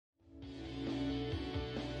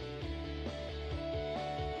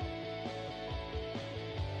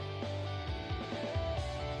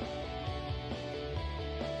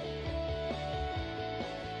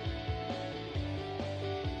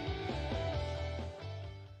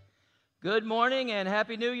Good morning and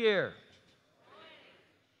Happy New Year.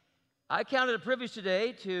 I count it a privilege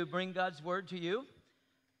today to bring God's Word to you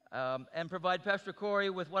and provide Pastor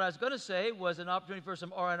Corey with what I was going to say was an opportunity for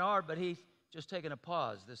some R&R, but he's just taken a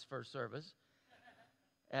pause this first service.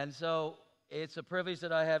 And so it's a privilege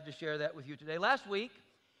that I have to share that with you today. Last week,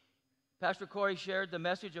 Pastor Corey shared the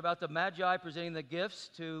message about the Magi presenting the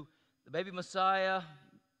gifts to the baby Messiah,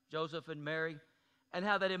 Joseph and Mary, and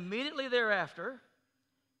how that immediately thereafter,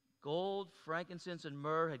 gold, frankincense, and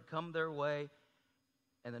myrrh had come their way.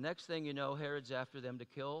 And the next thing you know, Herod's after them to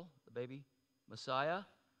kill the baby Messiah.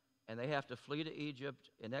 And they have to flee to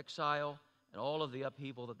Egypt in exile and all of the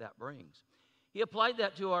upheaval that brings. He applied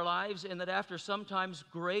that to our lives in that after sometimes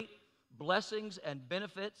great blessings and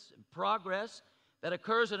benefits and progress that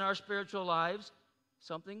occurs in our spiritual lives,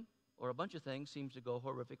 something or a bunch of things seems to go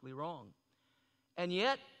horrifically wrong. And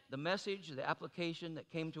yet, the message, the application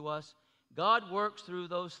that came to us, God works through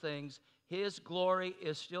those things. His glory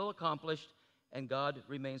is still accomplished, and God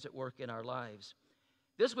remains at work in our lives.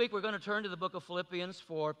 This week, we're going to turn to the book of Philippians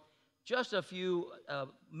for just a few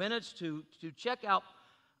minutes to check out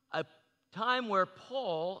a time where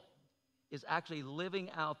Paul is actually living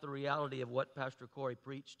out the reality of what Pastor Corey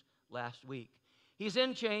preached last week. He's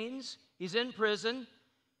in chains. He's in prison.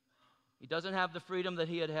 He doesn't have the freedom that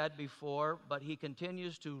he had had before, but he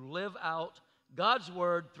continues to live out God's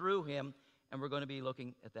word through him, and we're going to be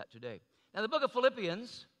looking at that today. Now, the book of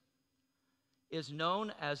Philippians is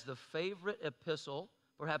known as the favorite epistle,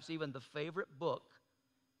 perhaps even the favorite book,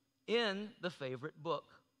 in the favorite book,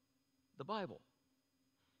 the Bible.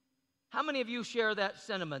 How many of you share that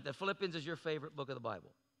sentiment that Philippians is your favorite book of the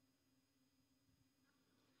Bible?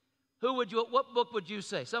 What book would you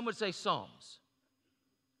say? Some would say Psalms.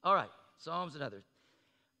 All right, Psalms and others.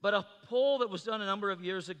 But a poll that was done a number of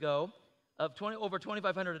years ago of over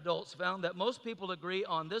 2,500 adults found that most people agree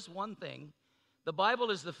on this one thing: the Bible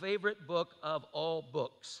is the favorite book of all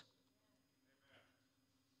books.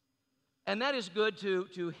 And that is good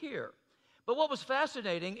to hear. But what was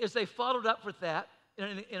fascinating is they followed up with that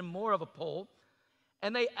in more of a poll,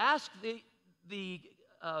 and they asked the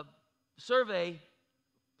survey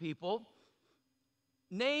people,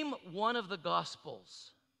 name one of the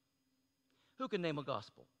Gospels. Who can name a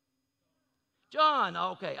Gospel? John.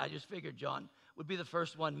 Okay, I just figured John would be the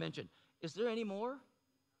first one mentioned. Is there any more?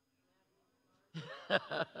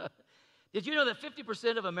 Did you know that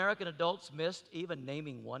 50% of American adults missed even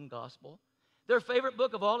naming one gospel? Their favorite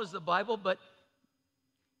book of all is the Bible, but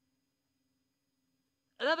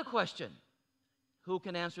another question. Who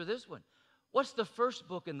can answer this one? What's the first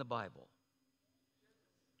book in the Bible?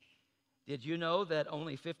 Did you know that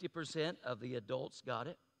only 50% of the adults got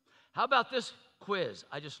it? How about this quiz?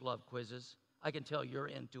 I just love quizzes. I can tell you're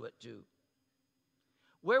into it too.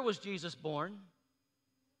 Where was Jesus born?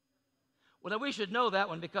 Well, now we should know that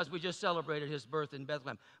one because we just celebrated his birth in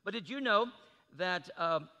Bethlehem. But did you know that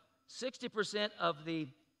 60% of the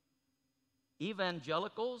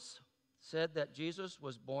evangelicals said that Jesus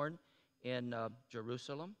was born in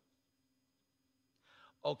Jerusalem?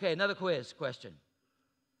 Okay, another quiz question.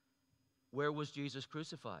 Where was Jesus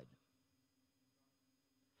crucified?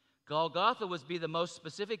 Golgotha would be the most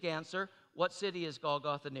specific answer. What city is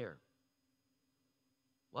Golgotha near?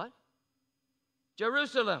 What?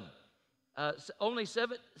 Jerusalem.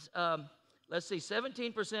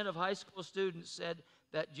 17% of high school students said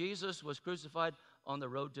that Jesus was crucified on the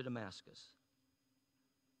road to Damascus.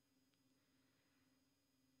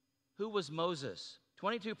 Who was Moses?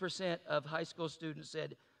 22% of high school students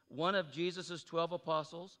said one of Jesus' 12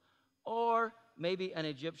 apostles, or maybe an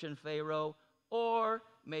Egyptian pharaoh, or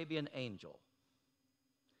maybe an angel.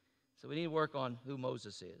 So we need to work on who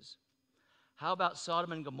Moses is. How about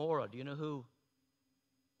Sodom and Gomorrah? Do you know who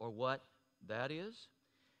or what that is?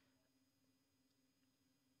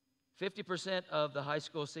 50% of the high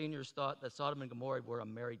school seniors thought that Sodom and Gomorrah were a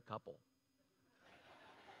married couple.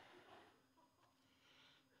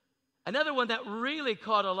 Another one that really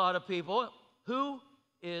caught a lot of people, who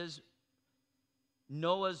is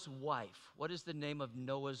Noah's wife? What is the name of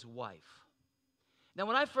Noah's wife? Now,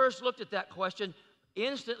 when I first looked at that question,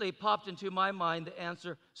 instantly popped into my mind the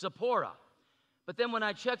answer, Zipporah. But then when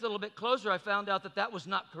I checked a little bit closer, I found out that that was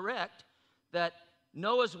not correct, that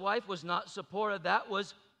Noah's wife was not Zipporah, that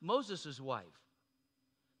was Moses' wife.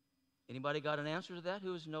 Anybody got an answer to that?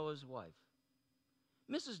 Who is Noah's wife?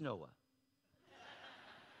 Mrs. Noah. –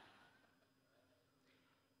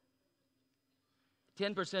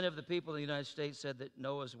 10% of the people in the United States said that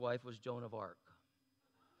Noah's wife was Joan of Arc.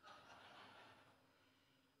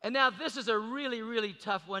 And now this is a really, really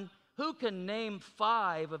tough one. Who can name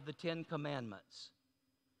 5 of the 10 commandments?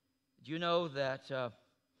 Did you know that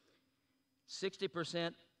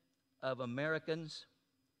 60% of Americans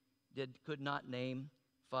could not name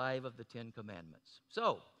 5 of the 10 commandments.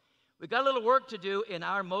 So, we've got a little work to do in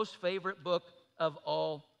our most favorite book of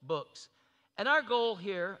all books. And our goal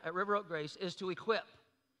here at River Oak Grace is to equip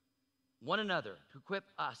one another, to equip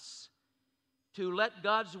us, to let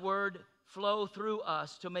God's word flow through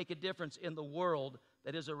us to make a difference in the world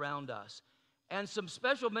that is around us. And some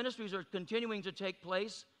special ministries are continuing to take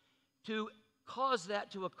place to cause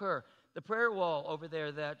that to occur. The prayer wall over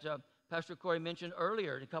there that Pastor Corey mentioned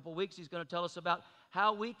earlier, in a couple weeks he's going to tell us about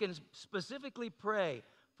how we can specifically pray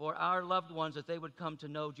for our loved ones that they would come to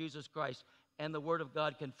know Jesus Christ and the Word of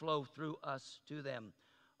God can flow through us to them.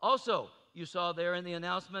 Also, you saw there in the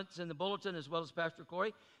announcements in the bulletin, as well as Pastor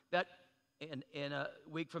Corey, that in a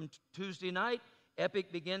week from Tuesday night,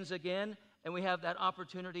 Epic begins again, and we have that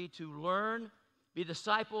opportunity to learn, be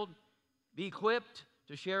discipled, be equipped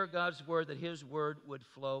to share God's Word, that His Word would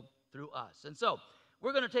flow through us. And so,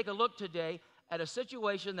 we're going to take a look today at a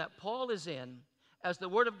situation that Paul is in as the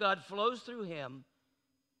Word of God flows through him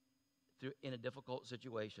in a difficult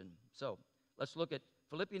situation. So, let's look at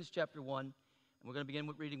Philippians chapter 1, and we're going to begin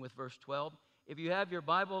with reading with verse 12. If you have your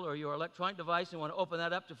Bible or your electronic device and want to open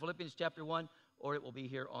that up to Philippians chapter 1, or it will be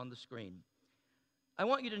here on the screen. I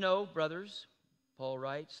want you to know, brothers, Paul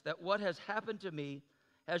writes, that what has happened to me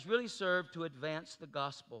has really served to advance the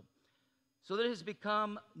gospel, so that it has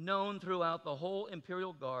become known throughout the whole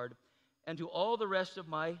imperial guard and to all the rest of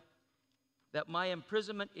that my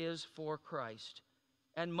imprisonment is for Christ.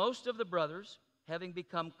 And most of the brothers, having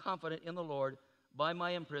become confident in the Lord by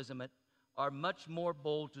my imprisonment, are much more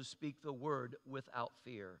bold to speak the word without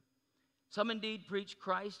fear. Some indeed preach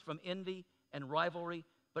Christ from envy and rivalry,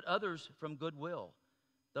 but others from goodwill.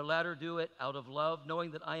 The latter do it out of love,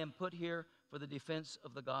 knowing that I am put here for the defense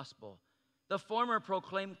of the gospel. The former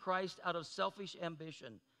proclaim Christ out of selfish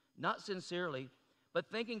ambition, not sincerely, but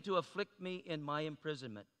thinking to afflict me in my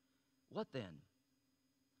imprisonment. What then?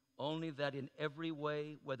 Only that in every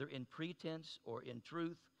way, whether in pretense or in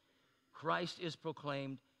truth, Christ is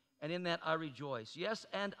proclaimed, and in that I rejoice. Yes,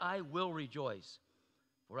 and I will rejoice,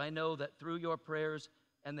 for I know that through your prayers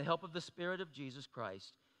and the help of the Spirit of Jesus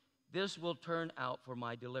Christ, this will turn out for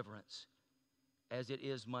my deliverance, as it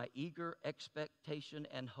is my eager expectation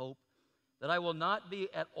and hope that I will not be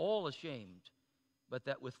at all ashamed, but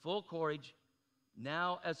that with full courage,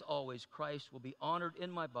 now as always, Christ will be honored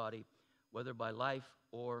in my body, whether by life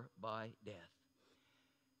or by death.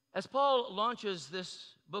 As Paul launches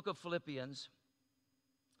this book of Philippians,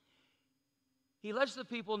 he lets the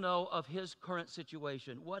people know of his current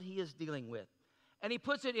situation, what he is dealing with. And he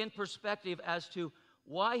puts it in perspective as to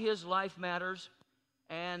why his life matters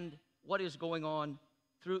and what is going on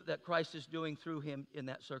that Christ is doing through him in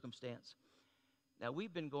that circumstance. Now,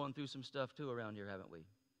 we've been going through some stuff too around here, haven't we?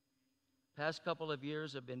 Past couple of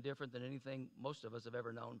years have been different than anything most of us have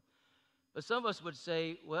ever known. But some of us would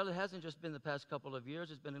say, well, it hasn't just been the past couple of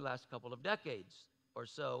years, it's been the last couple of decades or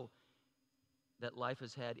so that life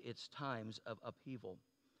has had its times of upheaval.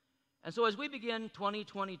 And so as we begin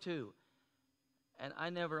 2022, and I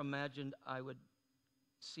never imagined I would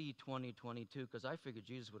see 2022 because I figured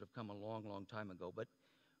Jesus would have come a long, long time ago, but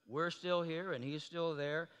we're still here and he's still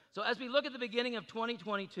there. So as we look at the beginning of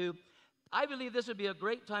 2022, I believe this would be a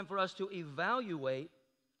great time for us to evaluate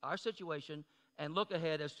our situation and look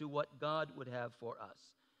ahead as to what God would have for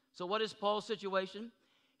us. So what is Paul's situation?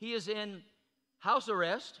 He is in house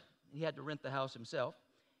arrest. He had to rent the house himself.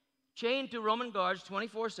 Chained to Roman guards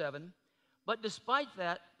 24/7. But despite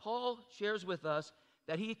that, Paul shares with us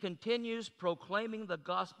that he continues proclaiming the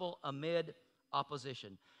gospel amid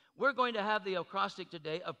opposition. We're going to have the acrostic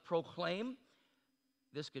today of proclaim.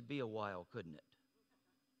 This could be a while, couldn't it?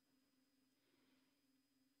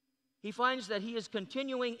 He finds that he is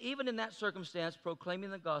continuing, even in that circumstance, proclaiming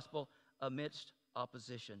the gospel amidst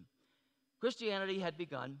opposition. Christianity had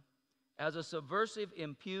begun as a subversive,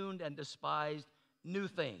 impugned, and despised new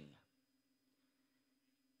thing.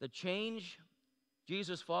 The change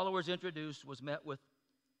Jesus' followers introduced was met with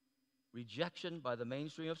rejection by the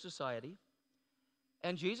mainstream of society.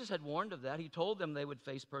 And Jesus had warned of that. He told them they would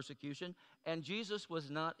face persecution, and Jesus was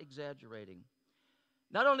not exaggerating.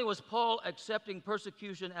 Not only was Paul accepting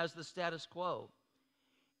persecution as the status quo,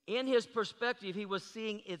 in his perspective, he was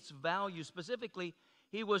seeing its value. Specifically,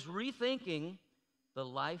 he was rethinking the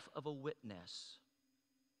life of a witness.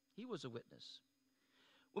 He was a witness.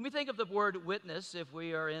 When we think of the word witness, if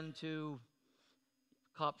we are into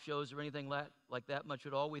cop shows or anything like that much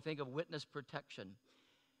at all, we think of witness protection.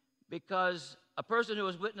 Because a person who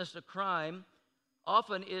has witnessed a crime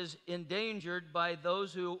often is endangered by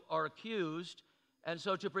those who are accused, and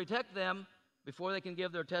so to protect them, before they can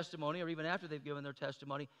give their testimony, or even after they've given their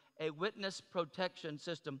testimony, a witness protection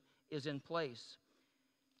system is in place.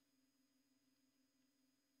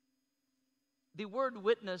 The word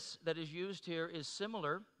witness that is used here is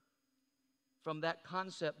similar from that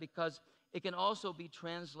concept because it can also be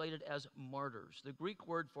translated as martyrs. The Greek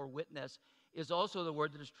word for witness is also the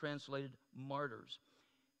word that is translated martyrs.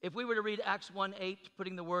 If we were to read Acts 1:8,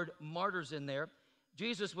 putting the word martyrs in there,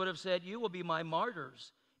 Jesus would have said, "You will be my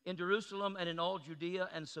martyrs in Jerusalem and in all Judea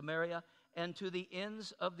and Samaria and to the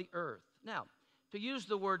ends of the earth." Now, to use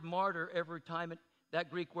the word martyr every time that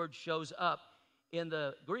Greek word shows up in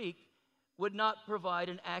the Greek would not provide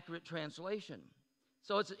an accurate translation.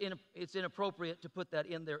 So it's inappropriate to put that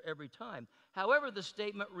in there every time. However, the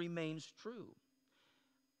statement remains true.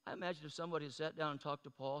 I imagine if somebody had sat down and talked to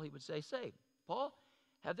Paul, he would say, Paul,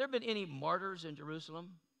 have there been any martyrs in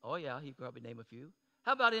Jerusalem? Oh, yeah, he could probably name a few.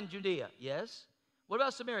 How about in Judea? Yes. What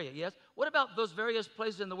about Samaria? Yes. What about those various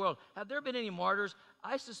places in the world? Have there been any martyrs?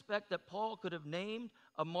 I suspect that Paul could have named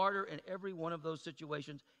a martyr in every one of those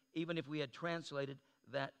situations, even if we had translated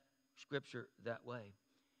that scripture that way.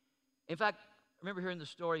 In fact, I remember hearing the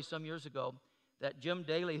story some years ago that Jim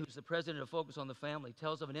Daly, who's the president of Focus on the Family,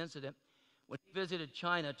 tells of an incident when he visited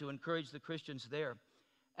China to encourage the Christians there.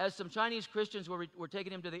 As some Chinese Christians were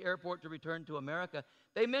taking him to the airport to return to America,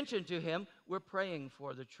 they mentioned to him, "We're praying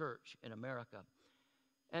for the church in America."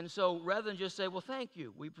 And so rather than just say, "Well, thank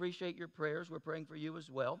you, we appreciate your prayers, we're praying for you as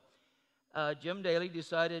well," Jim Daly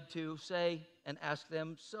decided to say and ask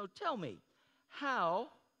them, "So tell me,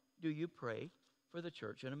 how do you pray for the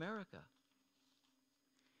church in America?"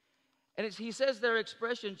 And he says their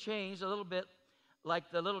expression changed a little bit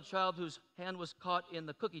like the little child whose hand was caught in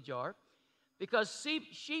the cookie jar, because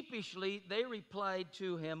sheepishly they replied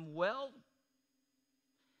to him, "Well,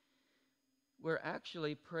 we're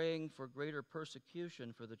actually praying for greater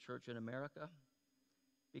persecution for the church in America,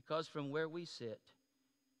 because from where we sit,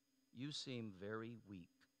 you seem very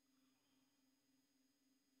weak."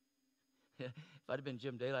 If I'd have been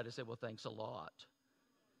Jim Daly, I'd have said, "Well, thanks a lot."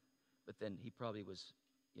 But then he probably was,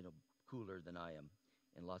 cooler than I am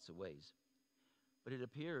in lots of ways. But it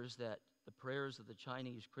appears that the prayers of the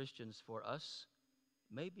Chinese Christians for us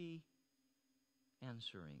may be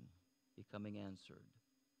becoming answered.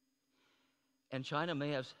 And China may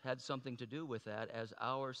have had something to do with that, as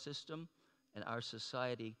our system and our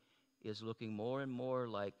society is looking more and more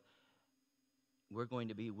like we're going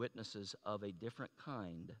to be witnesses of a different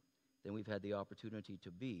kind than we've had the opportunity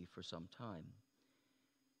to be for some time.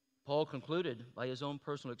 Paul concluded by his own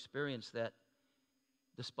personal experience that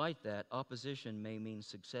despite that, opposition may mean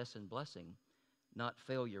success and blessing, not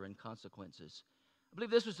failure and consequences. I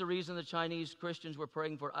believe this was the reason the Chinese Christians were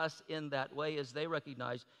praying for us in that way, as they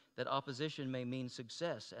recognized that opposition may mean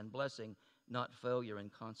success and blessing, not failure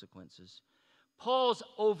and consequences. Paul's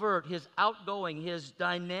overt, his outgoing, his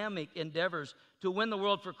dynamic endeavors to win the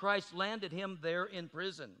world for Christ landed him there in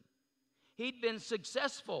prison. He'd been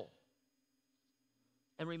successful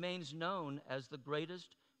and remains known as the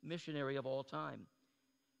greatest missionary of all time.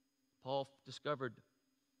 Paul discovered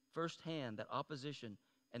firsthand that opposition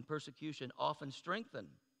and persecution often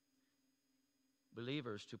strengthen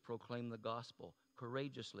believers to proclaim the gospel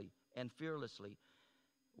courageously and fearlessly,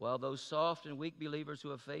 while those soft and weak believers who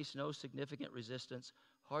have faced no significant resistance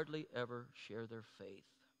hardly ever share their faith.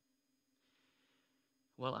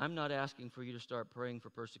 Well, I'm not asking for you to start praying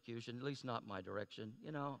for persecution, at least not my direction.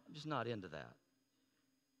 I'm just not into that.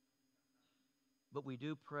 But we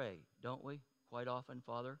do pray, don't we? Quite often,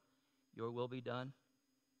 "Father, your will be done,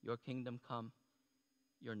 your kingdom come,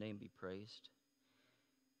 your name be praised."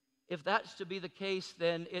 If that's to be the case,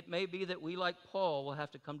 then it may be that we, like Paul, will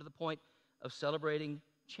have to come to the point of celebrating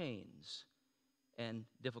chains and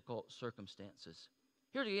difficult circumstances.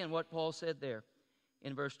 Here's again what Paul said there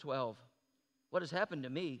in verse 12. "What has happened to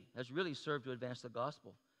me has really served to advance the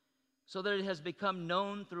gospel, so that it has become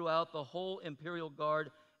known throughout the whole imperial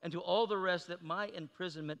guard and to all the rest that my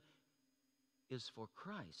imprisonment is for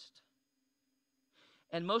Christ.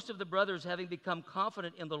 And most of the brothers, having become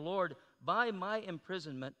confident in the Lord by my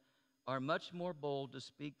imprisonment, are much more bold to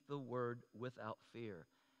speak the word without fear."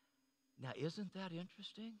 Now, isn't that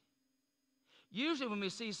interesting? Usually when we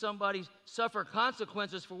see somebody suffer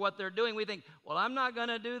consequences for what they're doing, we think, "Well, I'm not going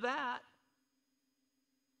to do that."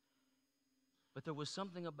 But there was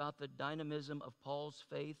something about the dynamism of Paul's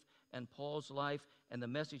faith and Paul's life and the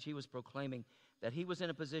message he was proclaiming that he was in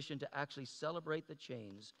a position to actually celebrate the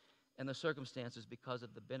chains and the circumstances because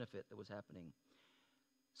of the benefit that was happening.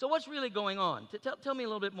 So what's really going on? Tell me a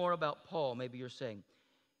little bit more about Paul, maybe you're saying.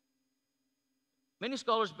 Many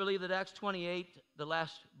scholars believe that Acts 28, the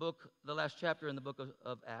last chapter in the book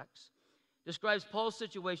of Acts, describes Paul's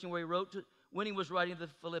situation where he wrote when he was writing the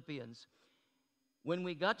Philippians. When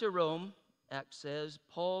we got to Rome, Acts says,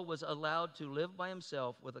 Paul was allowed to live by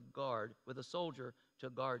himself with a soldier to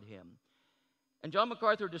guard him. And John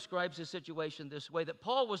MacArthur describes his situation this way, that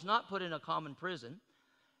Paul was not put in a common prison.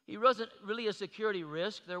 He wasn't really a security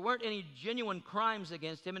risk. There weren't any genuine crimes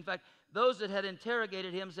against him. In fact, those that had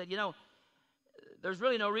interrogated him said, there's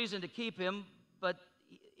really no reason to keep him, but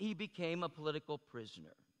he became a political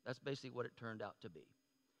prisoner. That's basically what it turned out to be.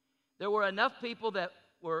 There were enough people that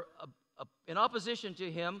were in opposition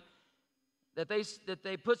to him that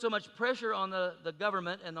they put so much pressure on the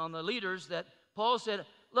government and on the leaders that Paul said,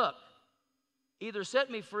 look, either set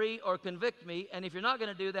me free or convict me, and if you're not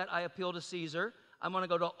going to do that, I appeal to Caesar. I'm going to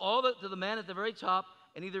go to the man at the very top,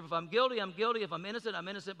 and either if I'm guilty, I'm guilty. If I'm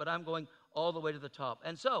innocent, but I'm going all the way to the top.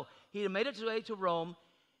 And so he made it way to Rome.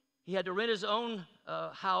 He had to rent his own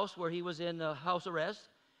house where he was in house arrest.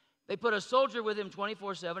 They put a soldier with him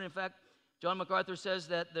 24/7. In fact, John MacArthur says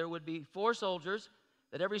that there would be 4 soldiers,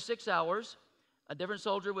 that every 6 hours, a different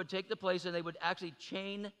soldier would take the place, and they would actually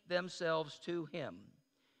chain themselves to him.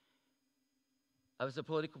 I was a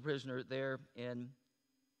political prisoner there in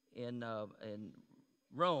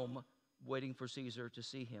Rome, waiting for Caesar to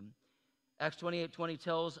see him. Acts 28:20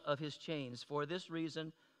 tells of his chains. For this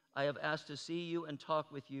reason, I have asked to see you and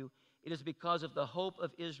talk with you. It is because of the hope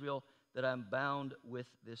of Israel that I'm bound with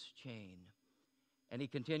this chain. And he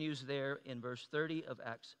continues there in verse 30 of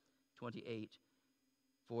Acts 28.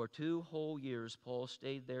 For 2 whole years, Paul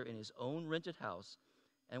stayed there in his own rented house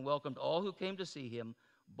and welcomed all who came to see him.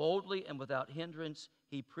 Boldly and without hindrance,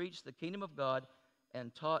 he preached the kingdom of God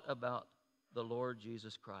and taught about the Lord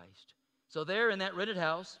Jesus Christ. So there in that rented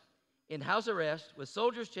house, in house arrest, with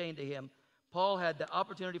soldiers chained to him, Paul had the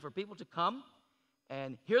opportunity for people to come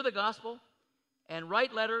and hear the gospel and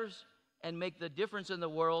write letters and make the difference in the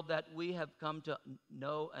world that we have come to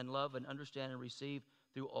know and love and understand and receive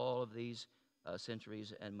through all of these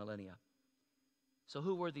centuries and millennia. So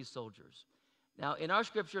who were these soldiers? Now, in our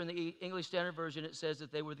scripture, in the English Standard Version, it says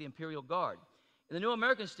that they were the Imperial Guard. In the New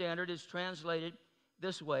American Standard, it's translated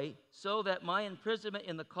this way, so that my imprisonment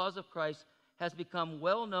in the cause of Christ has become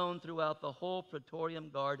well known throughout the whole Praetorian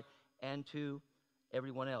Guard and to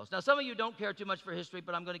everyone else. Now, some of you don't care too much for history,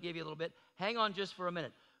 but I'm going to give you a little bit. Hang on just for a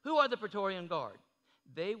minute. Who are the Praetorian Guard?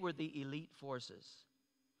 They were the elite forces.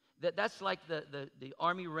 That's like the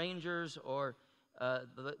Army Rangers or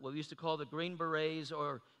what we used to call the Green Berets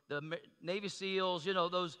or the Navy SEALs,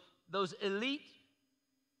 those elite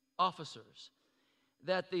officers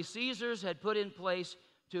that the Caesars had put in place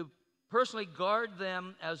to personally guard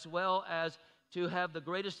them as well as to have the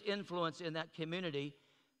greatest influence in that community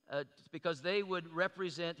because they would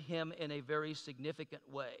represent him in a very significant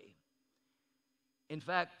way. In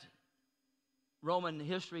fact, Roman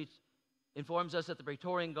history informs us that the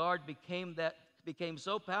Praetorian Guard became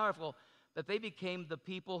so powerful that they became the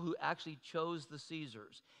people who actually chose the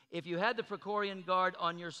Caesars. If you had the Praetorian Guard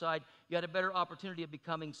on your side, you had a better opportunity of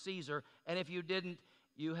becoming Caesar, and if you didn't,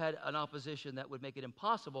 you had an opposition that would make it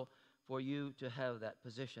impossible for you to have that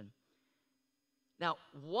position. Now,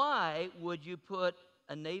 why would you put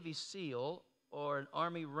a Navy SEAL or an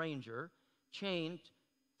Army Ranger chained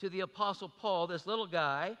to the Apostle Paul, this little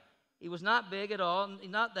guy? He was not big at all,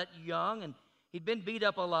 not that young, and he'd been beat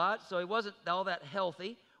up a lot, so he wasn't all that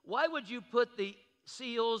healthy. Why would you put the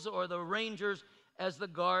SEALs or the Rangers as the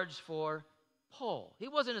guards for Paul? He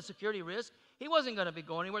wasn't a security risk. He wasn't going to be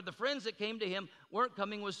going anywhere. The friends that came to him weren't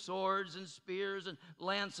coming with swords and spears and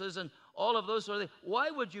lances and all of those sort of things. Why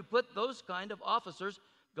would you put those kind of officers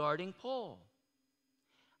guarding Paul?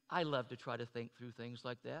 I love to try to think through things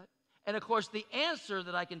like that. And of course, the answer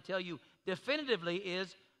that I can tell you definitively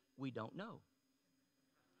is we don't know.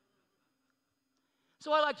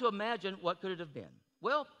 So I like to imagine what could it have been.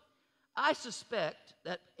 Well, I suspect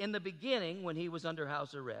that in the beginning, when he was under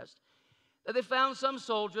house arrest, that they found some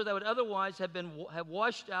soldier that would otherwise have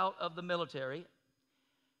washed out of the military,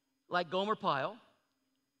 like Gomer Pyle.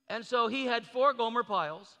 And so he had 4 Gomer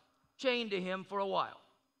Pyles chained to him for a while.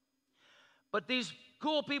 But these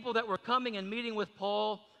cool people that were coming and meeting with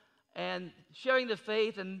Paul and sharing the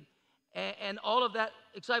faith and all of that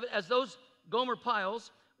excitement, as those Gomer Pyles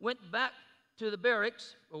went back to the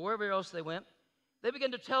barracks or wherever else they went, they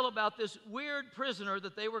began to tell about this weird prisoner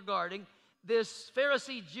that they were guarding, this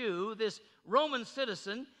Pharisee Jew, this Roman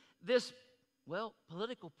citizen, this,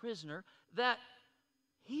 political prisoner, that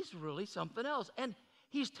he's really something else. And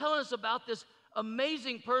he's telling us about this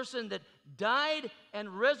amazing person that died and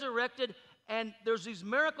resurrected, and there's these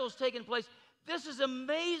miracles taking place. This is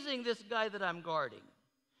amazing, this guy that I'm guarding.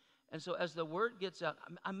 And so as the word gets out,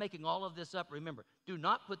 I'm making all of this up. Remember, do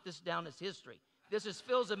not put this down as history. This is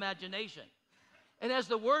Phil's imagination. And as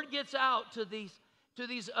the word gets out to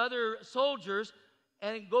these other soldiers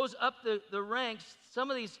and it goes up the ranks, some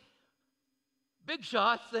of these big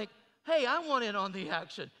shots think, hey, I want in on the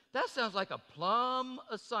action. That sounds like a plum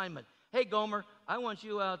assignment. Hey, Gomer, I want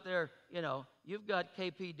you out there. You've got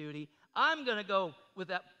KP duty. I'm going to go with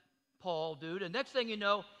that Paul dude. And next thing you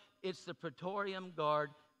know, it's the Praetorian Guard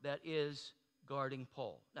that is guarding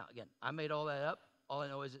Paul. Now, again, I made all that up. All I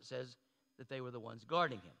know is it says that they were the ones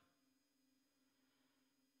guarding him.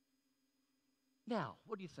 Now,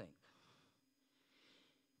 what do you think?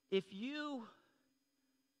 If you,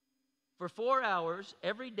 for 4 hours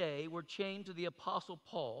every day, were chained to the Apostle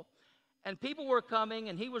Paul, and people were coming,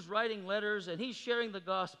 and he was writing letters, and he's sharing the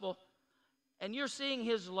gospel, and you're seeing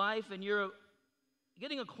his life, and you're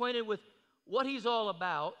getting acquainted with what he's all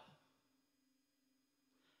about,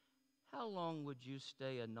 how long would you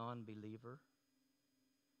stay a non-believer?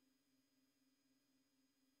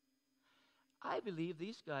 I believe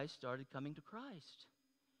these guys started coming to Christ,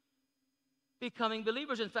 becoming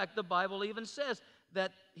believers. In fact, the Bible even says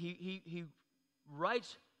that he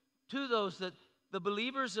writes to those that the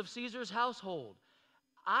believers of Caesar's household.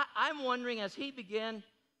 I'm wondering, as he began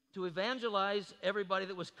to evangelize everybody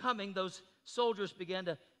that was coming, those soldiers began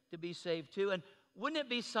to be saved too. And wouldn't it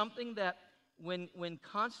be something that when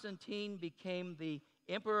Constantine became the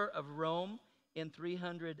emperor of Rome in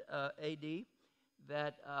 300 A.D.,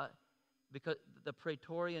 that because the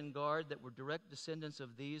Praetorian Guard that were direct descendants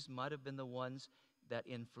of these might have been the ones that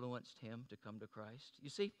influenced him to come to Christ? You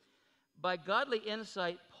see, by godly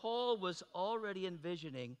insight, Paul was already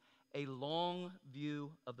envisioning a long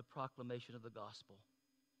view of the proclamation of the gospel.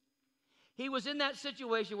 He was in that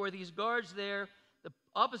situation where these guards there, the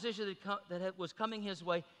opposition that was coming his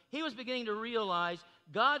way, he was beginning to realize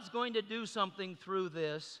God's going to do something through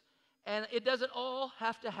this, and it doesn't all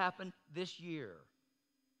have to happen this year.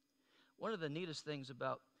 One of the neatest things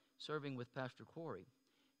about serving with Pastor Corey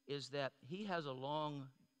is that he has a long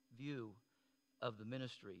view of the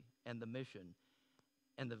ministry and the mission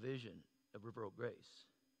and the vision of River Oak Grace.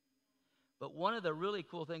 But one of the really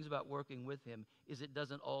cool things about working with him is it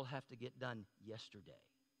doesn't all have to get done yesterday.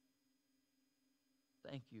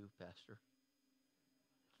 Thank you, Pastor.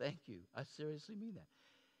 Thank you. I seriously mean that.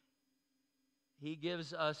 He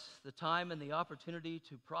gives us the time and the opportunity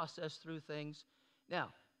to process through things. Now,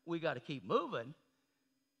 we got to keep moving,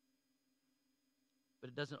 but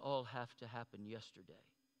it doesn't all have to happen yesterday.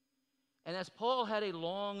 And as Paul had a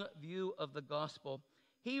long view of the gospel,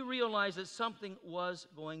 he realized that something was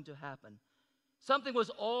going to happen. Something was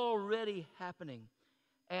already happening.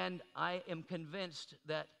 And I am convinced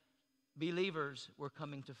that believers were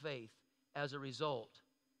coming to faith as a result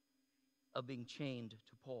of being chained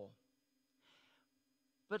to Paul.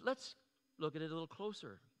 But let's look at it a little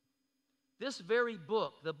closer. This very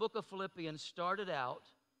book, the book of Philippians, started out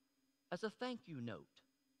as a thank you note.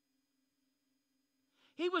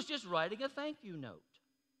 He was just writing a thank you note.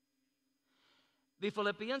 The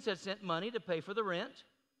Philippians had sent money to pay for the rent,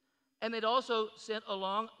 and they'd also sent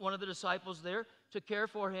along one of the disciples there to care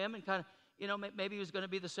for him and kind of, maybe he was going to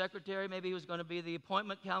be the secretary, maybe he was going to be the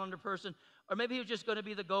appointment calendar person, or maybe he was just going to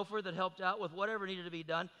be the gopher that helped out with whatever needed to be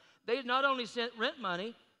done. They not only sent rent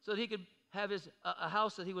money so that he could have a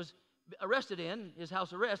house that he was arrested in, his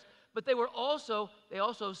house arrest, but they also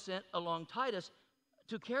sent along Titus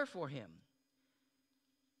to care for him.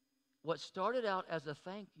 What started out as a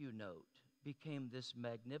thank you note became this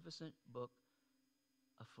magnificent book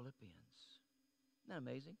of Philippians. Isn't that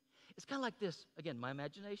amazing? It's kind of like this. Again, my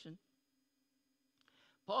imagination.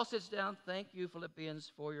 Paul sits down, thank you,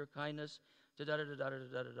 Philippians, for your kindness,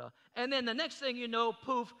 da-da-da-da-da-da-da-da. And then the next thing you know,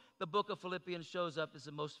 poof, the book of Philippians shows up as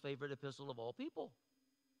the most favorite epistle of all people.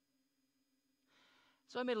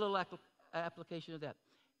 So I made a little application of that.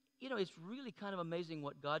 It's really kind of amazing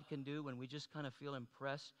what God can do when we just kind of feel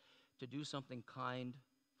impressed to do something kind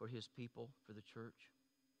for his people, for the church.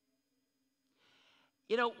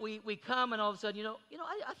 We come and all of a sudden,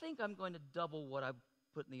 I think I'm going to double what I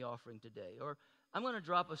put in the offering today. Or I'm going to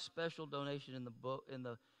drop a special donation in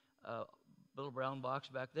the little brown box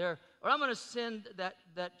back there. Or I'm going to send that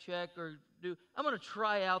check I'm going to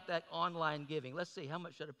try out that online giving. Let's see, how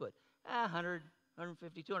much should I put? 100,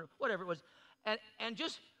 150, 200, whatever it was. And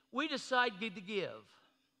we decide to give.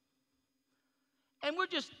 And we're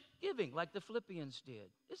just giving like the Philippians did.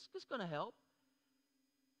 It's going to help.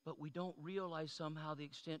 But we don't realize somehow the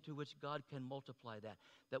extent to which God can multiply that.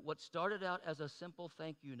 That what started out as a simple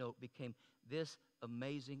thank you note became this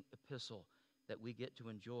amazing epistle that we get to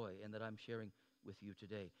enjoy and that I'm sharing with you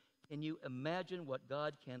today. Can you imagine what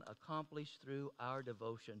God can accomplish through our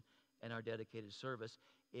devotion and our dedicated service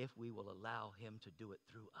if we will allow Him to do it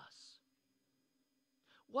through us?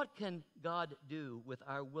 What can God do with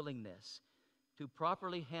our willingness to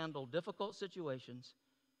properly handle difficult situations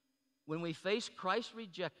when we face Christ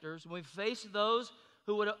rejectors, when we face those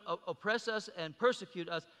who would oppress us and persecute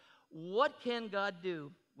us? What can God do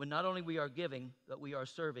when not only we are giving, but we are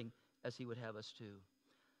serving as He would have us to?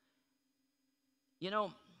 You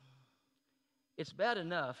know, it's bad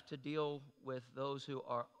enough to deal with those who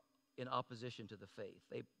are in opposition to the faith.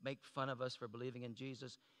 They make fun of us for believing in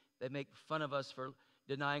Jesus. They make fun of us for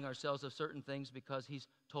denying ourselves of certain things because He's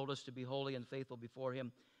told us to be holy and faithful before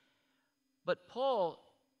Him. But Paul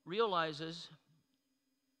realizes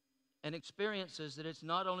and experiences that it's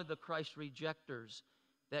not only the Christ rejectors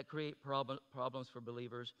that create problems for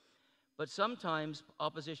believers, but sometimes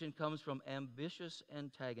opposition comes from ambitious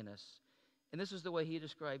antagonists. And this is the way he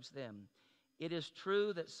describes them. It is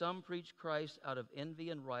true that some preach Christ out of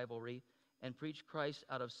envy and rivalry and preach Christ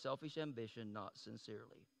out of selfish ambition, not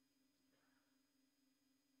sincerely.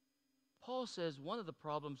 Paul says one of the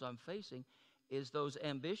problems I'm facing is those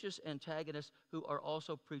ambitious antagonists who are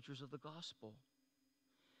also preachers of the gospel.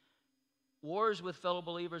 Wars with fellow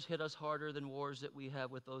believers hit us harder than wars that we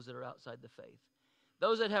have with those that are outside the faith.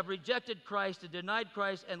 Those that have rejected Christ and denied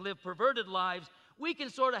Christ and lived perverted lives, we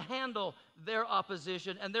can sort of handle their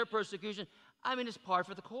opposition and their persecution. I mean, it's par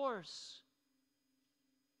for the course.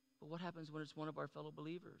 But what happens when it's one of our fellow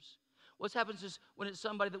believers? What happens is when it's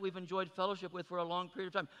somebody that we've enjoyed fellowship with for a long period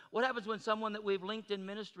of time? What happens when someone that we've linked in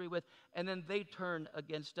ministry with and then they turn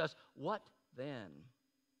against us? What then?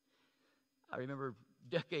 I remember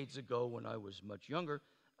decades ago when I was much younger,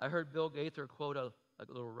 I heard Bill Gaither quote a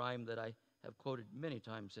little rhyme that I have quoted many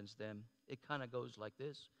times since then. It kind of goes like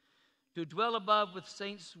this. To dwell above with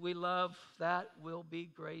saints we love, that will be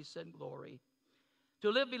grace and glory. To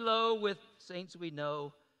live below with saints we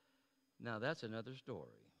know, now that's another story.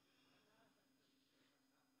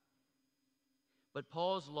 But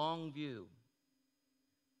Paul's long view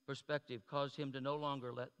perspective caused him to no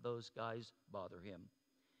longer let those guys bother him.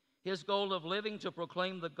 His goal of living to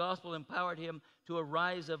proclaim the gospel empowered him to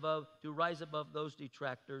rise above those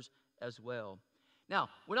detractors as well. Now,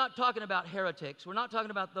 we're not talking about heretics. We're not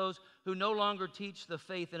talking about those who no longer teach the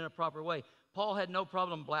faith in a proper way. Paul had no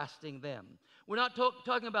problem blasting them. We're not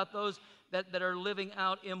talking about those that are living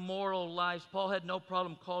out immoral lives. Paul had no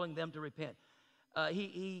problem calling them to repent.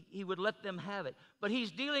 He would let them have it. But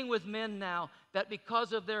he's dealing with men now that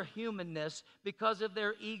because of their humanness, because of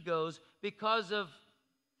their egos, because of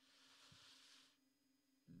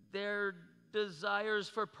their desires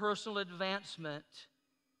for personal advancement,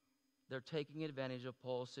 they're taking advantage of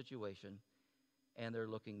Paul's situation and they're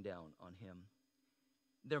looking down on him.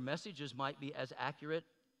 Their messages might be as accurate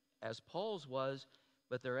as Paul's was,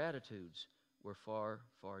 but their attitudes were far,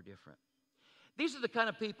 far different. These are the kind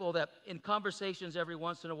of people that in conversations every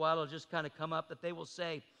once in a while will just kind of come up that they will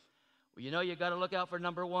say, well, you know, you got to look out for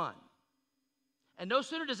number one. And no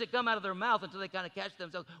sooner does it come out of their mouth until they kind of catch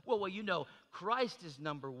themselves. Well, you know, Christ is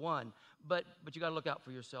number one, but you got to look out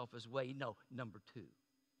for yourself as well. You know, number two.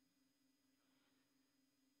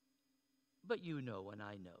 But you know and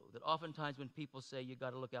I know that oftentimes when people say you got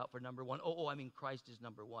to look out for number one, I mean Christ is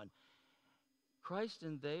number one. Christ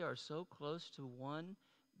and they are so close to one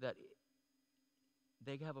that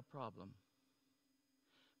they have a problem.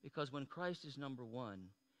 Because when Christ is number one,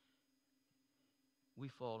 we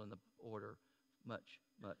fall in the order much,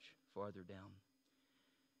 much farther down.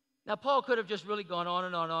 Now, Paul could have just really gone on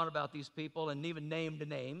and on about these people and even named the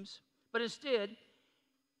names. But instead,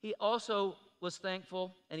 he also was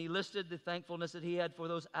thankful, and he listed the thankfulness that he had for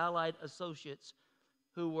those allied associates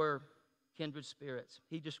who were kindred spirits.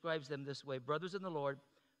 He describes them this way: brothers in the Lord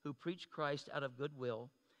who preach Christ out of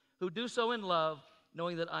goodwill, who do so in love,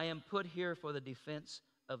 knowing that I am put here for the defense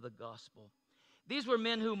of the gospel. These were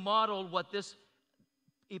men who modeled what this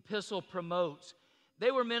epistle promotes.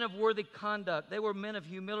 They were men of worthy conduct. They were men of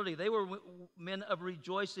humility. They were men of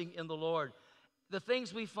rejoicing in the Lord. The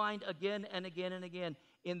things we find again and again and again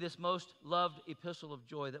in this most loved epistle of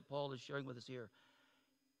joy that Paul is sharing with us here.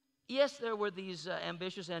 Yes, there were these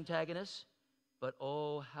ambitious antagonists, but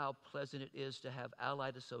oh, how pleasant it is to have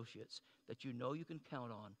allied associates that you know you can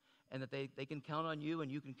count on, and that they can count on you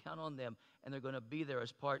and you can count on them, and they're going to be there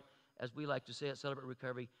as part, as we like to say at Celebrate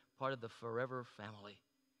Recovery, part of the forever family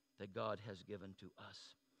that God has given to us.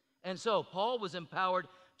 And so Paul was empowered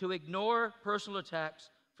to ignore personal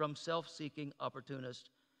attacks from self-seeking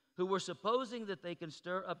opportunists who were supposing that they can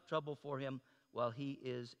stir up trouble for him while he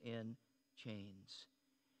is in chains.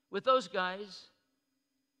 With those guys,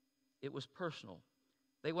 it was personal,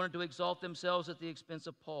 They wanted to exalt themselves at the expense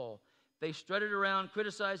of Paul. They strutted around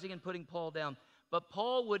criticizing and putting Paul down. But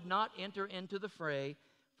Paul would not enter into the fray,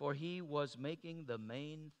 for he was making the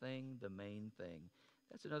main thing the main thing.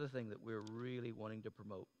 That's another thing that we're really wanting to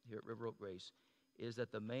promote here at River Oak Grace, is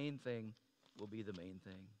that the main thing will be the main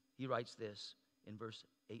thing. He writes this in verse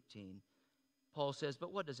 18. Paul says,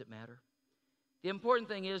 but what does it matter? The important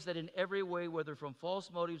thing is that in every way, whether from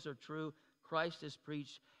false motives or true, Christ is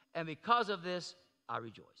preached, and because of this, I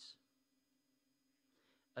rejoice.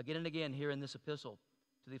 Again and again here in this epistle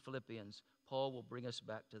to the Philippians, Paul will bring us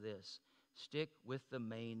back to this. Stick with the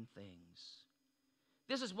main things.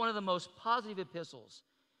 This is one of the most positive epistles.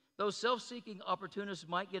 Those self-seeking opportunists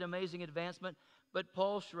might get amazing advancement, but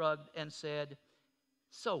Paul shrugged and said,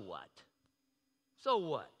 so what? So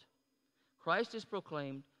what? Christ is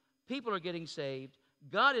proclaimed. People are getting saved.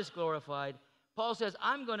 God is glorified. Paul says,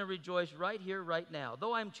 I'm going to rejoice right here, right now.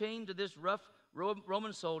 Though I'm chained to this rough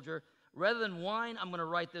Roman soldier, rather than whine, I'm going to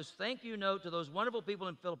write this thank you note to those wonderful people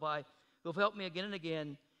in Philippi who have helped me again and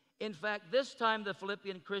again. In fact, this time the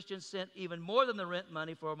Philippian Christians sent even more than the rent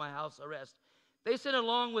money for my house arrest. They sent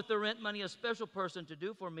along with the rent money a special person to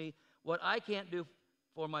do for me what I can't do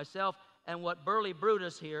for myself, and what Burly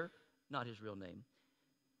Brutus here, not his real name,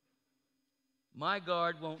 my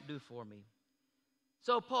guard won't do for me.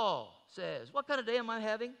 So Paul says, what kind of day am I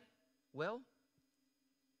having? Well,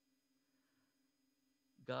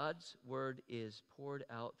 God's word is poured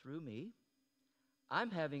out through me. I'm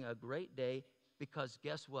having a great day because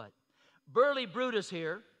guess what? Burly Brutus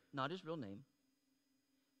here, not his real name,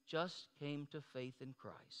 just came to faith in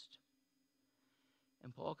Christ.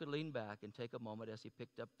 And Paul could lean back and take a moment as he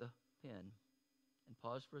picked up the pen and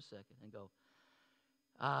pause for a second and go,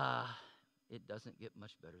 it doesn't get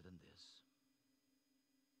much better than this.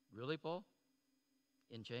 Really, Paul?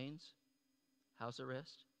 In chains? House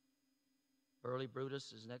arrest? Burly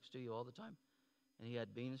Brutus is next to you all the time, and he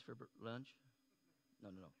had beans for lunch?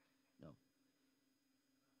 No.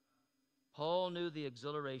 Paul knew the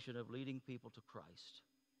exhilaration of leading people to Christ.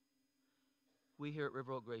 We here at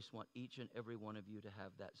River Oak Grace want each and every one of you to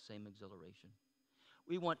have that same exhilaration.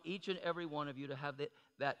 We want each and every one of you to have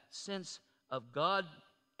that sense of God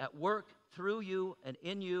at work through you and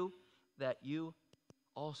in you, that you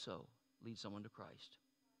also lead someone to Christ.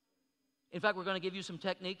 In fact, we're going to give you some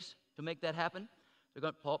techniques to make that happen.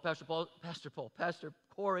 Pastor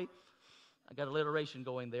Corey, I got alliteration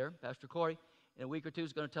going there. Pastor Corey, in a week or two,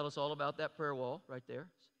 is going to tell us all about that prayer wall right there,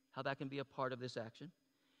 how that can be a part of this action.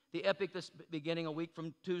 The Epic that's beginning a week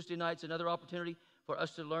from Tuesday night's another opportunity for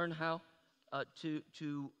us to learn how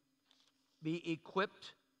to be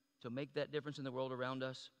equipped to make that difference in the world around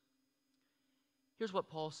us. Here's what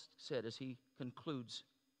Paul said as he concludes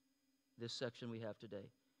this section we have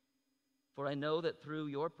today. For I know that through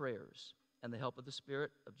your prayers and the help of the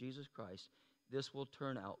Spirit of Jesus Christ, this will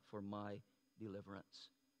turn out for my deliverance.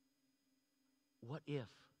 What if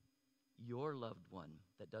your loved one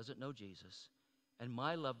that doesn't know Jesus and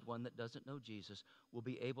my loved one that doesn't know Jesus will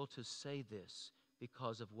be able to say this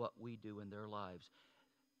because of what we do in their lives?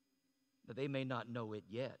 But they may not know it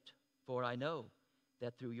yet, for I know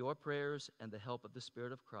that through your prayers and the help of the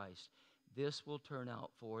Spirit of Christ, this will turn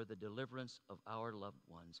out for the deliverance of our loved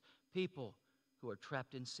ones. People who are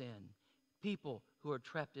trapped in sin, people who are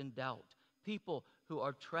trapped in doubt, people who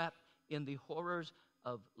are trapped in the horrors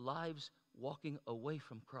of lives walking away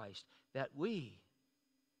from Christ, that we,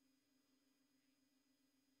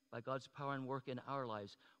 by God's power and work in our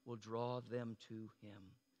lives, will draw them to Him.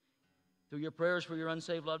 Through your prayers for your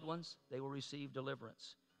unsaved loved ones, they will receive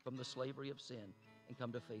deliverance from the slavery of sin and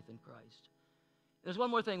come to faith in Christ. There's one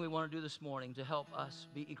more thing we want to do this morning to help us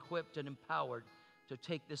be equipped and empowered to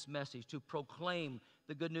take this message, to proclaim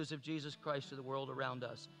the good news of Jesus Christ to the world around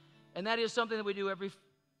us. And that is something that we do every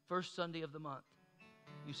first Sunday of the month.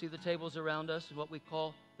 You see the tables around us, what we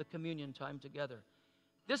call the communion time together.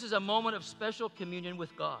 This is a moment of special communion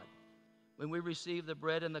with God. When we receive the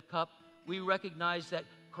bread and the cup, we recognize that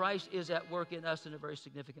Christ is at work in us in a very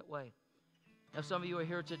significant way. Now, some of you are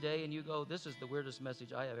here today and you go, this is the weirdest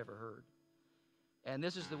message I have ever heard. And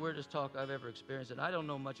this is the weirdest talk I've ever experienced, and I don't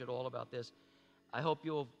know much at all about this. I hope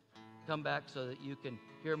you'll come back so that you can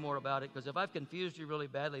hear more about it, because if I've confused you really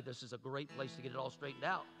badly, this is a great place to get it all straightened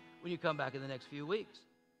out when you come back in the next few weeks.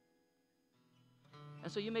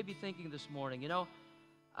 And so you may be thinking this morning, I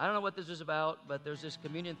don't know what this is about, but there's this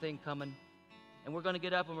communion thing coming, and we're going to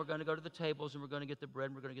get up and we're going to go to the tables and we're going to get the bread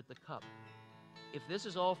and we're going to get the cup. If this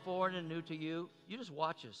is all foreign and new to you, you just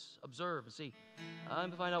watch us, observe, and see. I'm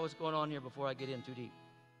going to find out what's going on here before I get in too deep.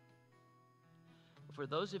 But for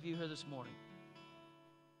those of you here this morning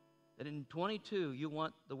that in 22 you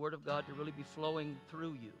want the Word of God to really be flowing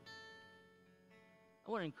through you, I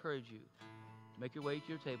want to encourage you to make your way to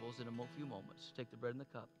your tables in a few moments. Take the bread and the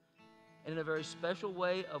cup. And in a very special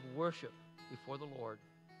way of worship before the Lord,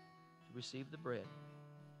 to receive the bread,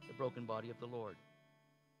 the broken body of the Lord,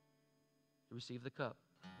 to receive the cup,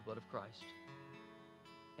 the blood of Christ,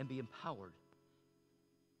 and be empowered.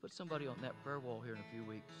 Put somebody on that prayer wall here in a few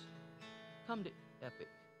weeks. Come to Epic.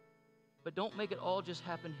 But don't make it all just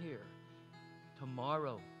happen here.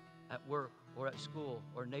 Tomorrow, at work, or at school,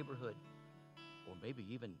 or neighborhood, or maybe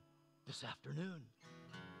even this afternoon.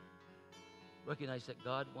 Recognize that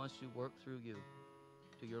God wants to work through you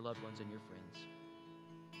to your loved ones and your friends.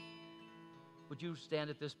 Would you stand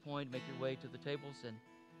at this point, make your way to the tables, and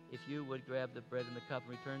if you would grab the bread and the cup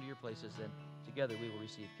and return to your places, then together we will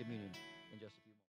receive communion in just a few.